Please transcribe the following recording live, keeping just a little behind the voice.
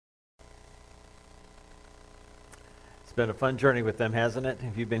It's been a fun journey with them, hasn't it?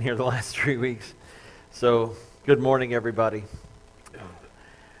 If you've been here the last 3 weeks. So, good morning, everybody.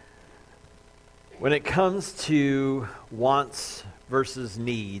 When it comes to wants versus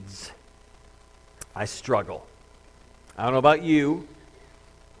needs, I struggle. I don't know about you,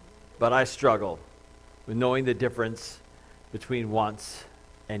 but I struggle with knowing the difference between wants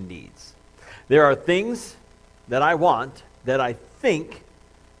and needs. There are things that I want that I think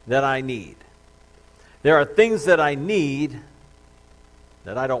that I need. There are things that I need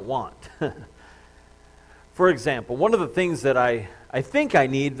that I don't want. For example, one of the things that I think I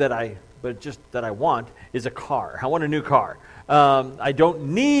need that I want is a car. I want a new car. I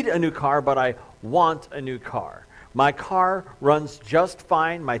don't need a new car, but I want a new car. My car runs just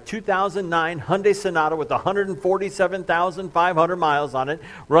fine. My 2009 Hyundai Sonata with 147,500 miles on it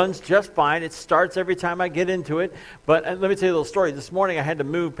runs just fine. It starts every time I get into it. But let me tell you a little story. This morning I had to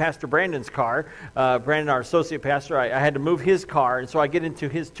move Pastor Brandon's car. Brandon, our associate pastor, I had to move his car. And so I get into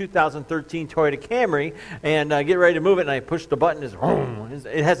his 2013 Toyota Camry and I get ready to move it. And I push the button.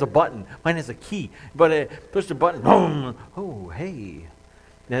 It has a button. Mine has a key. But I push the button. Oh, hey.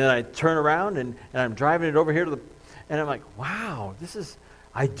 And then I turn around and I'm driving it over here to and I'm like, wow,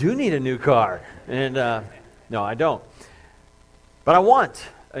 I do need a new car. And no, I don't. But I want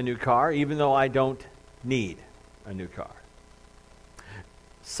a new car, even though I don't need a new car.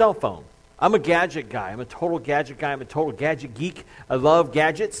 Cell phone. I'm a gadget guy. I'm a total gadget guy. I'm a total gadget geek. I love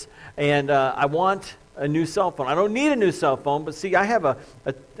gadgets. And I want a new cell phone. I don't need a new cell phone, but see, I have a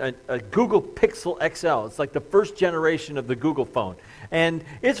Google Pixel XL. It's like the first generation of the Google phone. And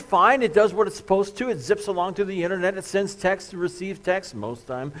it's fine. It does what it's supposed to. It zips along through the internet. It sends text, it receives text most of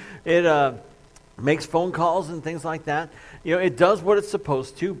the time. It makes phone calls and things like that. You know, it does what it's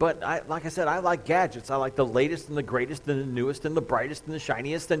supposed to, but like I said, I like gadgets. I like the latest and the greatest and the newest and the brightest and the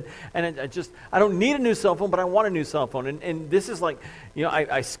shiniest. And I don't need a new cell phone, but I want a new cell phone. And this is like, you know,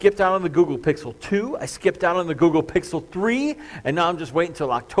 I skipped out on the Google Pixel 2. I skipped out on the Google Pixel 3. And now I'm just waiting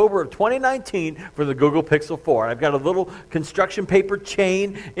until October of 2019 for the Google Pixel 4. I've got a little construction paper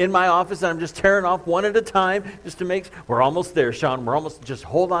chain in my office, and I'm just tearing off one at a time just to make, we're almost there, Sean. We're almost, just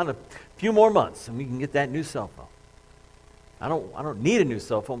hold on a few more months and we can get that new cell phone. I don't need a new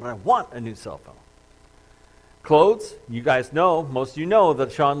cell phone, but I want a new cell phone. Clothes, you guys know, most of you know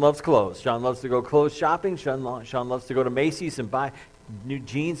that Sean loves clothes. Sean loves to go clothes shopping. Sean loves to go to Macy's and buy new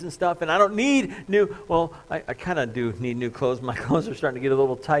jeans and stuff. And I don't need I kind of do need new clothes. My clothes are starting to get a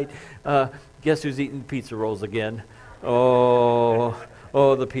little tight. Guess who's eating pizza rolls again? Oh,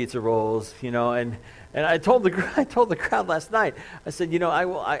 the pizza rolls, you know, and I told the crowd last night. I said, you know,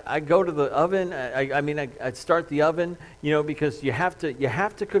 I go to the oven. I start the oven, you know, because you have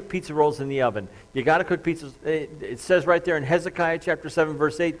to cook pizza rolls in the oven. You got to cook pizzas. It says right there in Hezekiah chapter 7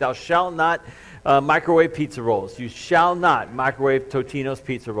 verse 8, "Thou shalt not microwave pizza rolls. You shall not microwave Totino's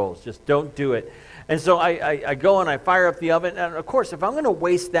pizza rolls. Just don't do it." And so I go and I fire up the oven. And of course, if I'm going to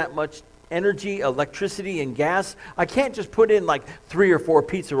waste that much energy, electricity, and gas, I can't just put in like 3 or 4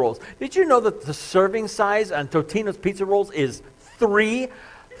 pizza rolls. Did you know that the serving size on Totino's pizza rolls is 3?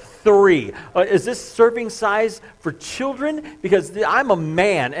 Is this serving size for children? Because I'm a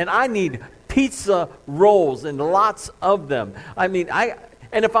man and I need pizza rolls and lots of them. And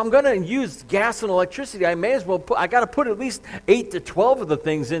if I'm going to use gas and electricity, I may as well I got to put at least 8 to 12 of the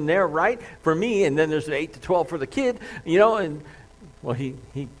things in there, right? For me, and then there's an 8 to 12 for the kid, you know, and well, he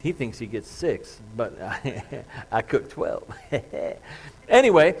thinks he gets 6, but I cook 12.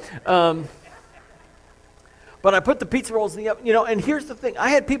 Anyway, but I put the pizza rolls in the oven, you know, and here's the thing. I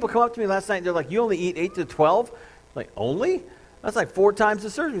had people come up to me last night, and they're like, "You only eat 8 to 12? Like, only? That's like 4 times the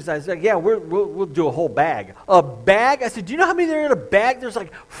serving size." Like, yeah, we'll do a whole bag. A bag? I said, "Do you know how many there are in a bag?" There's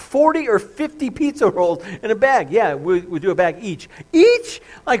like 40 or 50 pizza rolls in a bag. Yeah, we do a bag each. Each?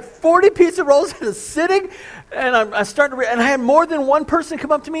 Like 40 pizza rolls in a sitting? And I started to and I had more than one person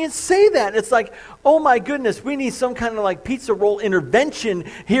come up to me and say that. It's like, oh my goodness, we need some kind of like pizza roll intervention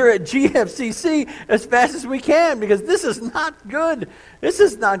here at GFCC as fast as we can, because this is not good. This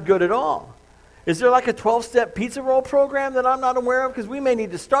is not good at all. Is there like a 12-step pizza roll program that I'm not aware of? Because we may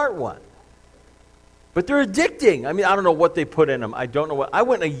need to start one. But they're addicting. I mean, I don't know what they put in them. I don't know what. I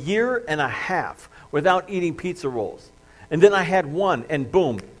went 1.5 years without eating pizza rolls. And then I had one, and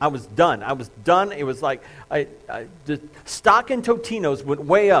boom, I was done. It was like the stock in Totino's went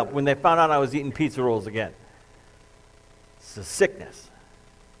way up when they found out I was eating pizza rolls again. It's a sickness.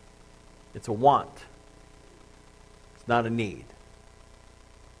 It's a want. It's not a need.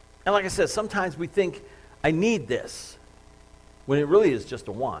 And like I said, sometimes we think, I need this, when it really is just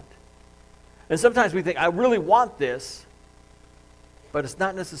a want. And sometimes we think, I really want this, but it's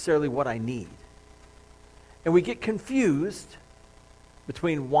not necessarily what I need. And we get confused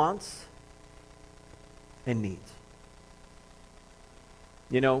between wants and needs.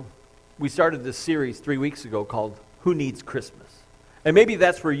 You know, we started this series 3 weeks ago called Who Needs Christmas? And maybe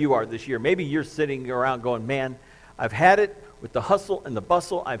that's where you are this year. Maybe you're sitting around going, man, I've had it with the hustle and the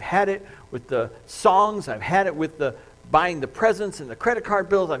bustle. I've had it with the songs. I've had it with the buying the presents and the credit card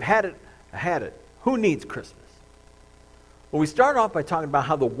bills. I've had it. Who needs Christmas? Well, we started off by talking about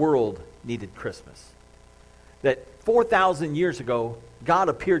how the world needed Christmas. That 4,000 years ago, God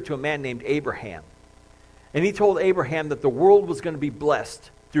appeared to a man named Abraham. And he told Abraham that the world was going to be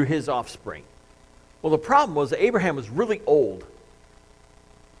blessed through his offspring. Well, the problem was that Abraham was really old.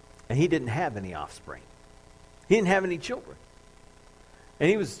 And he didn't have any offspring. He didn't have any children. And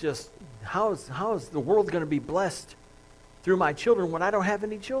he was just, how is the world going to be blessed through my children when I don't have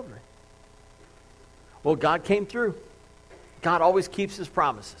any children? Well, God came through. God always keeps his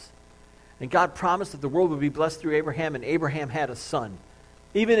promises. And God promised that the world would be blessed through Abraham, and Abraham had a son.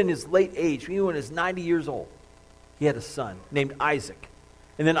 Even in his late age, even when he was 90 years old, he had a son named Isaac.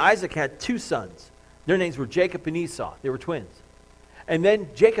 And then Isaac had 2 sons. Their names were Jacob and Esau. They were twins. And then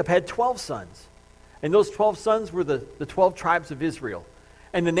Jacob had 12 sons. And those 12 sons were the 12 tribes of Israel.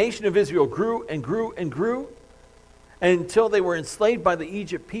 And the nation of Israel grew and grew and grew until they were enslaved by the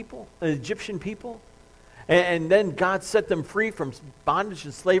Egyptian people. And then God set them free from bondage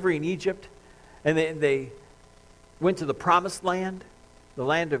and slavery in Egypt. And they went to the promised land, the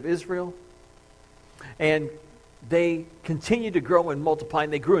land of Israel. And they continued to grow and multiply.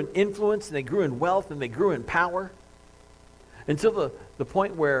 And they grew in influence, and they grew in wealth, and they grew in power. Until the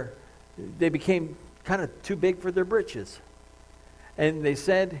point where they became kind of too big for their britches. And they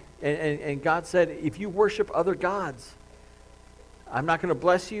said, and God said, if you worship other gods, I'm not going to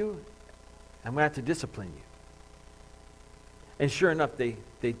bless you. I'm going to have to discipline you. And sure enough, they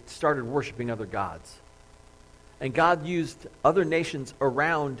started worshiping other gods. And God used other nations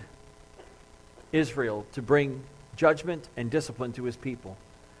around Israel to bring judgment and discipline to his people.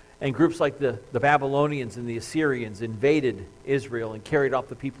 And groups like the Babylonians and the Assyrians invaded Israel and carried off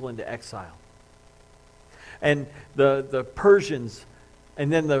the people into exile. And the Persians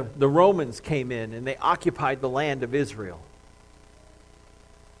and then the Romans came in and they occupied the land of Israel.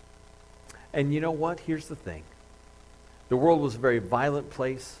 And you know what? Here's the thing. The world was a very violent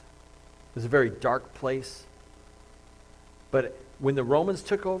place. It was a very dark place. But when the Romans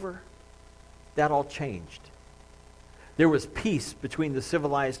took over, that all changed. There was peace between the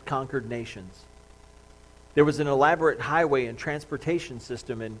civilized conquered nations. There was an elaborate highway and transportation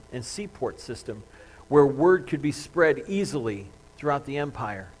system and seaport system where word could be spread easily throughout the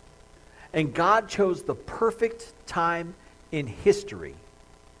empire. And God chose the perfect time in history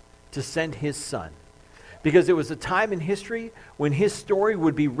to send his son. Because it was a time in history when his story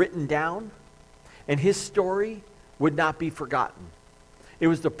would be written down and his story would not be forgotten. It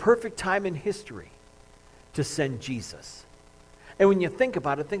was the perfect time in history to send Jesus. And when you think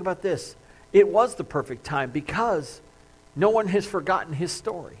about it, think about this. It was the perfect time because no one has forgotten his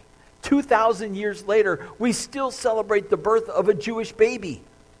story. 2,000 years later, we still celebrate the birth of a Jewish baby.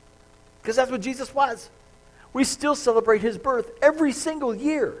 Because that's what Jesus was. We still celebrate his birth every single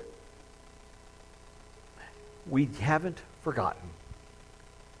year. We haven't forgotten.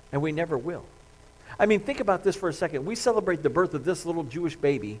 And we never will. I mean, think about this for a second. We celebrate the birth of this little Jewish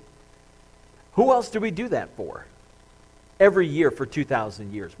baby. Who else do we do that for? Every year for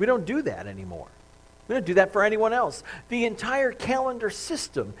 2,000 years. We don't do that anymore. We don't do that for anyone else. The entire calendar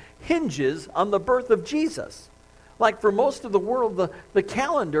system hinges on the birth of Jesus. Like for most of the world, the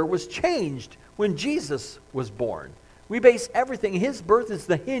calendar was changed when Jesus was born. We base everything. His birth is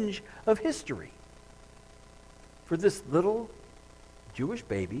the hinge of history. For this little Jewish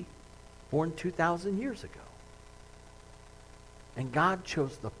baby born 2,000 years ago. And God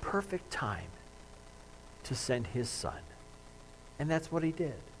chose the perfect time to send his son. And that's what he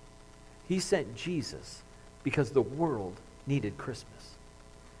did. He sent Jesus because the world needed Christmas.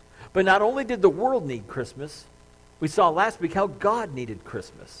 But not only did the world need Christmas, we saw last week how God needed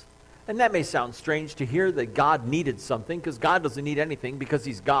Christmas. And that may sound strange to hear that God needed something, because God doesn't need anything because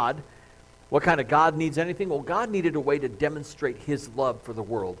he's God. What kind of God needs anything? Well, God needed a way to demonstrate his love for the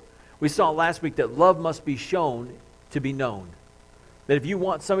world. We saw last week that love must be shown to be known. That if you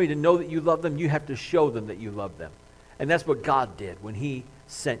want somebody to know that you love them, you have to show them that you love them. And that's what God did when he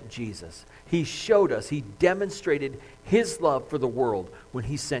sent Jesus. He showed us, he demonstrated his love for the world when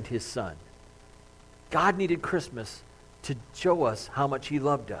he sent his son. God needed Christmas to show us how much he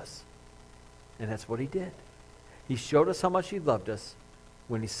loved us. And that's what he did. He showed us how much he loved us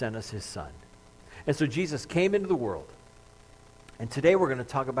when he sent us his son. And so Jesus came into the world. And today we're going to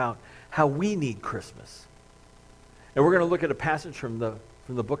talk about how we need Christmas. And we're going to look at a passage from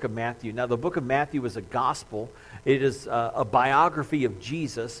the book of Matthew. Now, the book of Matthew is a gospel. It is a biography of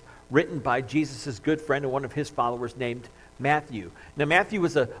Jesus written by Jesus' good friend and one of his followers named Matthew. Now, Matthew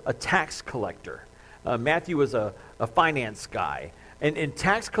was a tax collector. Matthew was a finance guy. And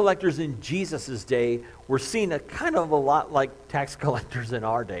tax collectors in Jesus' day were seen kind of a lot like tax collectors in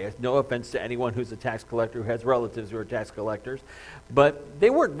our day. No offense to anyone who's a tax collector who has relatives who are tax collectors. But they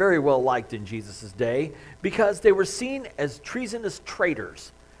weren't very well liked in Jesus' day because they were seen as treasonous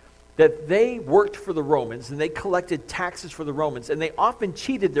traitors. That they worked for the Romans and they collected taxes for the Romans. And they often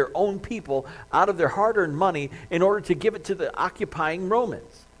cheated their own people out of their hard-earned money in order to give it to the occupying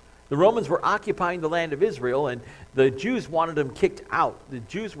Romans. The Romans were occupying the land of Israel, and the Jews wanted them kicked out. The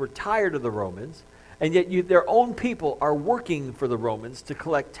Jews were tired of the Romans, and yet their own people are working for the Romans to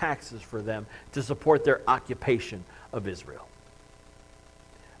collect taxes for them to support their occupation of Israel.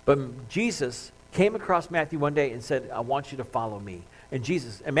 But Jesus came across Matthew one day and said, I want you to follow me. And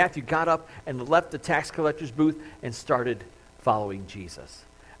Matthew got up and left the tax collector's booth and started following Jesus.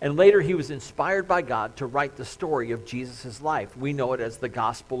 And later he was inspired by God to write the story of Jesus' life. We know it as the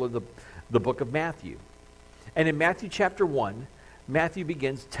Gospel of the book of Matthew. And in Matthew chapter 1, Matthew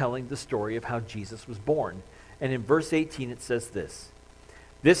begins telling the story of how Jesus was born. And in verse 18 it says this.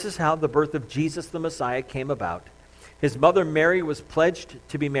 This is how the birth of Jesus the Messiah came about. His mother Mary was pledged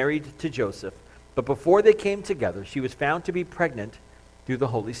to be married to Joseph, but before they came together, she was found to be pregnant through the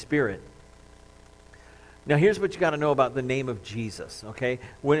Holy Spirit. Now, here's what you got to know about the name of Jesus, okay?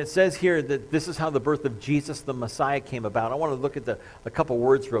 When it says here that this is how the birth of Jesus, the Messiah, came about, I want to look at a couple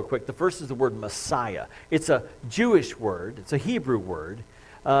words real quick. The first is the word Messiah. It's a Jewish word. It's a Hebrew word.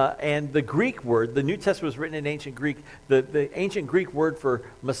 And the Greek word, the New Testament was written in ancient Greek. The ancient Greek word for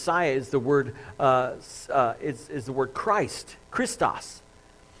Messiah is the word is the word Christ, Christos.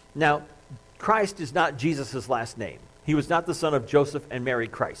 Now, Christ is not Jesus' last name. He was not the son of Joseph and Mary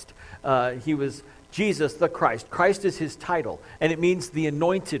Christ. He was Jesus the Christ. Christ is his title, and it means the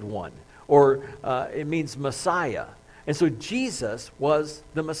anointed one, or it means Messiah. And so Jesus was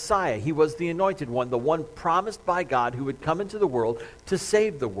the Messiah. He was the anointed one, the one promised by God who would come into the world to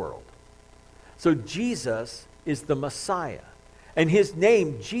save the world. So Jesus is the Messiah. And his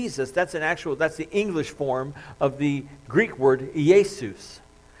name, Jesus, that's the English form of the Greek word Jesus.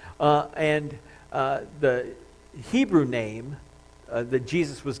 And the Hebrew name that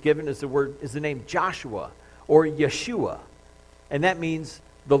Jesus was given is the name Joshua or Yeshua. And that means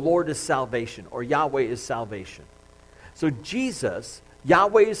the Lord is salvation, or Yahweh is salvation. So Jesus,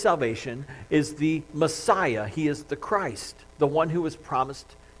 Yahweh is salvation, is the Messiah. He is the Christ, the one who was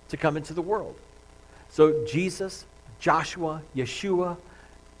promised to come into the world. So Jesus, Joshua, Yeshua,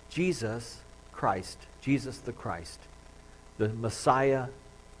 Jesus, Christ, Jesus the Christ, the Messiah,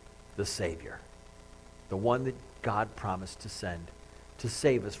 the Savior, the one that God promised to send to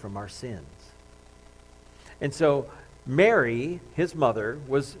save us from our sins. And so Mary, his mother,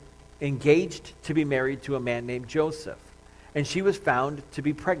 was engaged to be married to a man named Joseph. And she was found to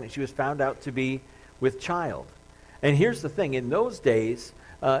be pregnant. She was found out to be with child. And here's the thing. In those days,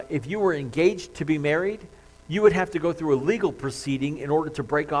 if you were engaged to be married, you would have to go through a legal proceeding in order to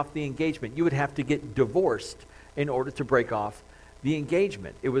break off the engagement. You would have to get divorced in order to break off the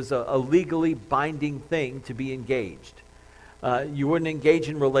engagement. It was a legally binding thing to be engaged. You wouldn't engage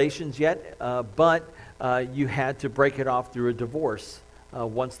in relations yet, but you had to break it off through a divorce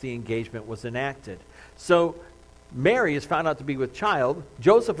once the engagement was enacted. So Mary is found out to be with child.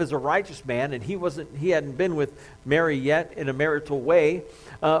 Joseph is a righteous man, and he hadn't been with Mary yet in a marital way,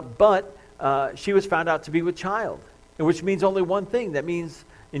 but she was found out to be with child, which means only one thing. That means,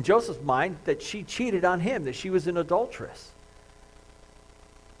 in Joseph's mind, that she cheated on him, that she was an adulteress.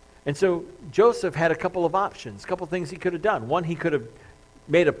 And so Joseph had a couple of options, a couple of things he could have done. One, he could have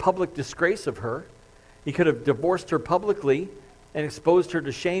made a public disgrace of her. He could have divorced her publicly and exposed her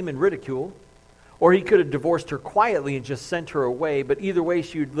to shame and ridicule. Or he could have divorced her quietly and just sent her away. But either way,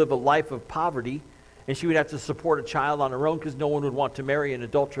 she would live a life of poverty, and she would have to support a child on her own because no one would want to marry an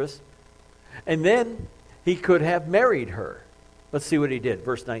adulteress. And then he could have married her. Let's see what he did.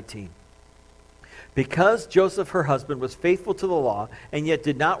 Verse 19. Because Joseph, her husband, was faithful to the law and yet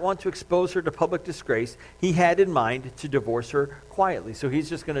did not want to expose her to public disgrace, he had in mind to divorce her quietly. So he's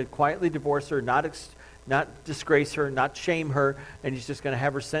just going to quietly divorce her, not disgrace her, not shame her, and he's just going to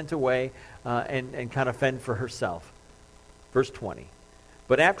have her sent away and kind of fend for herself. Verse 20.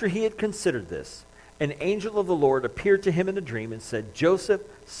 But after he had considered this, an angel of the Lord appeared to him in a dream and said, Joseph,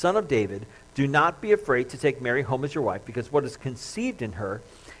 son of David, do not be afraid to take Mary home as your wife, because what is conceived in her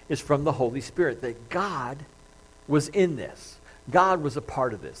is from the Holy Spirit. That God was in this. God was a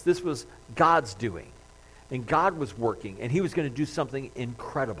part of this. This was God's doing. And God was working, and he was going to do something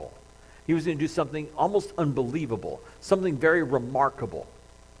incredible. He was going to do something almost unbelievable, something very remarkable.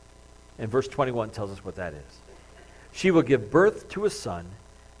 And verse 21 tells us what that is. She will give birth to a son,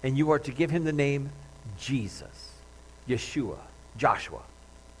 and you are to give him the name Jesus, Yeshua, Joshua.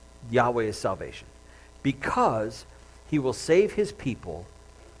 Yahweh is salvation. Because he will save his people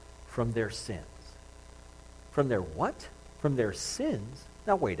from their sins. From their what? From their sins?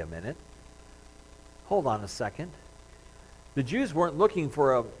 Now wait a minute. Hold on a second. The Jews weren't looking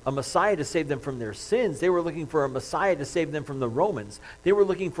for a Messiah to save them from their sins. They were looking for a Messiah to save them from the Romans. They were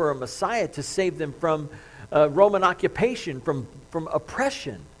looking for a Messiah to save them from Roman occupation, from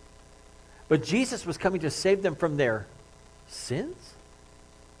oppression. But Jesus was coming to save them from their sins?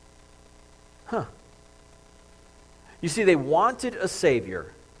 Huh. You see, they wanted a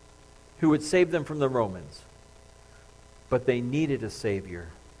Savior who would save them from the Romans, but they needed a Savior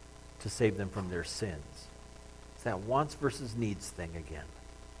to save them from their sins. It's that wants versus needs thing again.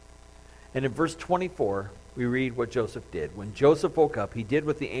 And in verse 24, we read what Joseph did. When Joseph woke up, he did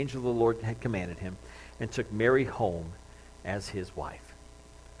what the angel of the Lord had commanded him and took Mary home as his wife.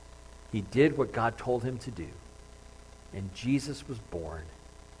 He did what God told him to do, and Jesus was born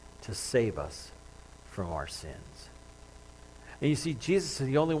to save us from our sins. And you see, Jesus is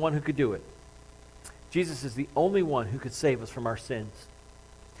the only one who could do it. Jesus is the only one who could save us from our sins,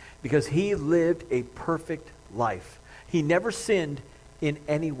 because he lived a perfect life. He never sinned in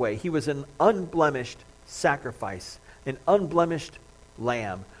any way. He was an unblemished sacrifice, an unblemished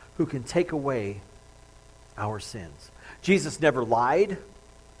lamb who can take away our sins. Jesus never lied.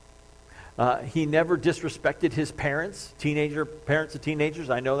 He never disrespected his parents, parents of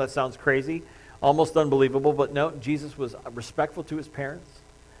teenagers. I know that sounds crazy, almost unbelievable, but no, Jesus was respectful to his parents.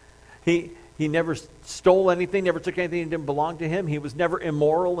 He never stole anything, never took anything that didn't belong to him. He was never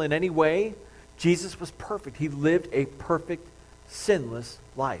immoral in any way. Jesus was perfect. He lived a perfect, sinless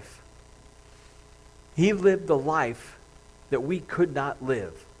life. He lived the life that we could not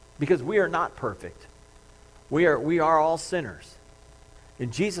live, because we are not perfect. We are all sinners.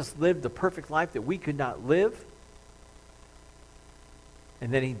 And Jesus lived the perfect life that we could not live.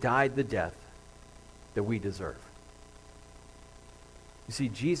 And then he died the death that we deserve. You see,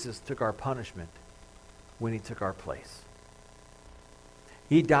 Jesus took our punishment when he took our place.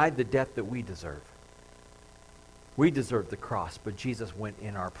 He died the death that we deserve. We deserve the cross, but Jesus went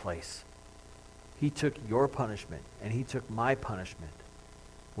in our place. He took your punishment, and he took my punishment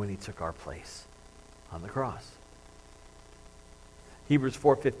when he took our place on the cross. Hebrews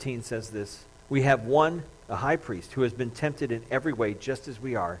 4:15 says this: we have one, a high priest, who has been tempted in every way just as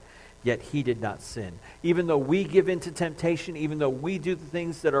we are, yet he did not sin. Even though we give in to temptation, even though we do the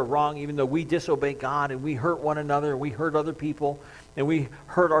things that are wrong, even though we disobey God and we hurt one another and we hurt other people and we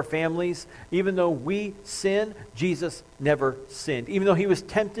hurt our families, even though we sin, Jesus never sinned. Even though he was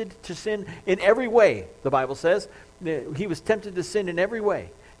tempted to sin in every way, the Bible says, he was tempted to sin in every way,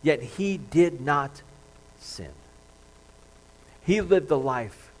 yet he did not sin. He lived the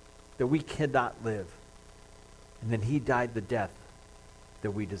life that we cannot live. And then he died the death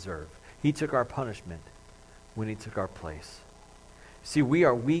that we deserve. He took our punishment when he took our place. See, we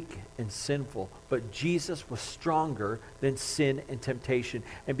are weak and sinful, but Jesus was stronger than sin and temptation.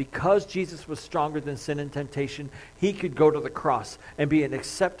 And because Jesus was stronger than sin and temptation, he could go to the cross and be an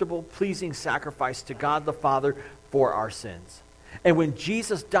acceptable, pleasing sacrifice to God the Father for our sins. And when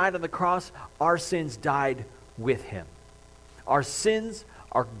Jesus died on the cross, our sins died with him. Our sins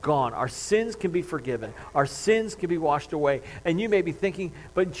are gone. Our sins can be forgiven. Our sins can be washed away. And you may be thinking,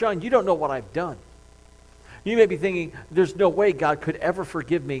 but John, you don't know what I've done. You may be thinking, there's no way God could ever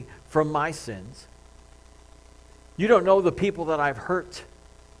forgive me from my sins. You don't know the people that I've hurt.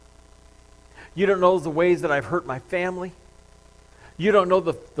 You don't know the ways that I've hurt my family. You don't know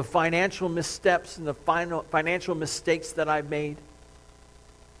the financial missteps and the financial mistakes that I've made.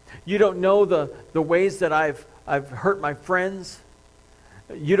 You don't know the ways that I've hurt my friends.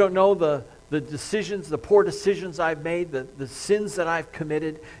 You don't know the decisions, the poor decisions I've made, the sins that I've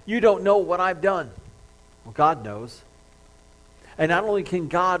committed. You don't know what I've done. Well, God knows. And not only can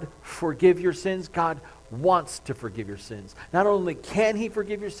God forgive your sins, God wants to forgive your sins. Not only can he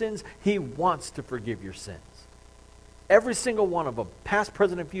forgive your sins, he wants to forgive your sins. Every single one of them, past,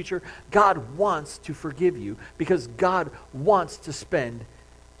 present, and future, God wants to forgive you because God wants to spend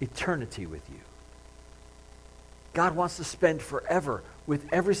eternity with you. God wants to spend forever with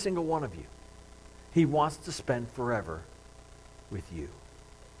every single one of you. He wants to spend forever with you.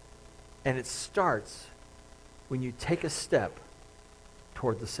 And it starts when you take a step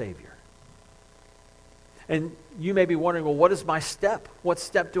toward the Savior. And you may be wondering, well, what is my step? What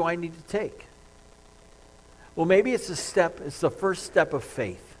step do I need to take? Well, maybe it's the first step of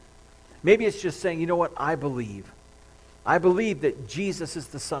faith. Maybe it's just saying, you know what, I believe. I believe that Jesus is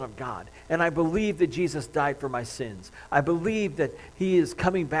the Son of God. And I believe that Jesus died for my sins. I believe that he is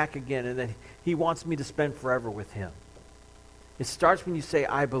coming back again and that he wants me to spend forever with him. It starts when you say,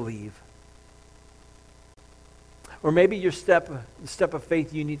 I believe. Or maybe the step of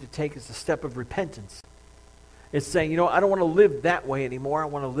faith you need to take is the step of repentance. It's saying, you know, I don't want to live that way anymore. I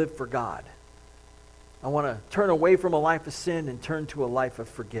want to live for God. I want to turn away from a life of sin and turn to a life of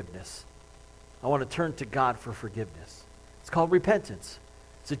forgiveness. I want to turn to God for forgiveness. It's called repentance.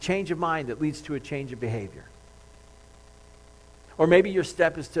 It's a change of mind that leads to a change of behavior. Or maybe your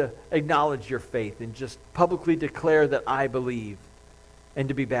step is to acknowledge your faith and just publicly declare that I believe and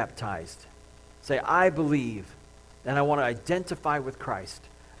to be baptized. Say, I believe, and I want to identify with Christ,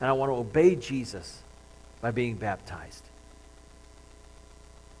 and I want to obey Jesus by being baptized.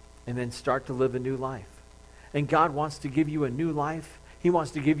 And then start to live a new life. And God wants to give you a new life. He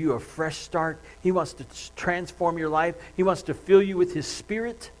wants to give you a fresh start. He wants to transform your life. He wants to fill you with his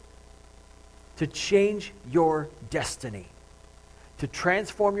Spirit to change your destiny, to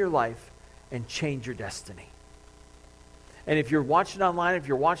transform your life and change your destiny. And if you're watching online, if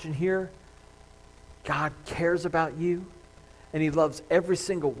you're watching here, God cares about you, and he loves every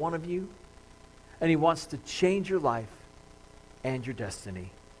single one of you, and he wants to change your life and your destiny.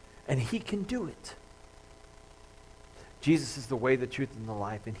 And he can do it. Jesus is the way, the truth, and the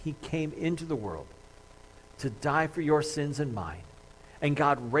life, and he came into the world to die for your sins and mine. And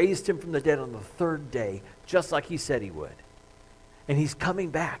God raised him from the dead on the third day, just like he said he would. And he's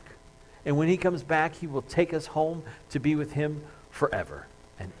coming back. And when he comes back, he will take us home to be with him forever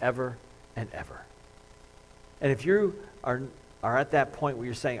and ever and ever. And if you are at that point where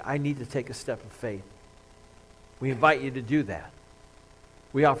you're saying, I need to take a step of faith, we invite you to do that.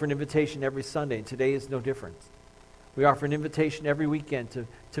 We offer an invitation every Sunday, and today is no different. We offer an invitation every weekend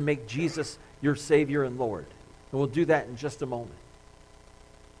to make Jesus your Savior and Lord. And we'll do that in just a moment.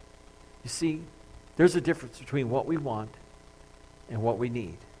 You see, there's a difference between what we want and what we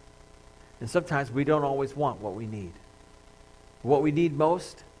need. And sometimes we don't always want what we need. What we need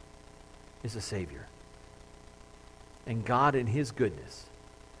most is a Savior. And God in his goodness,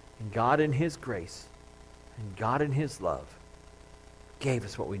 and God in his grace, and God in his love gave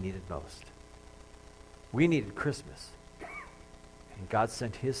us what we needed most. We needed Christmas, and God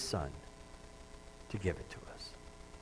sent his Son to give it to us.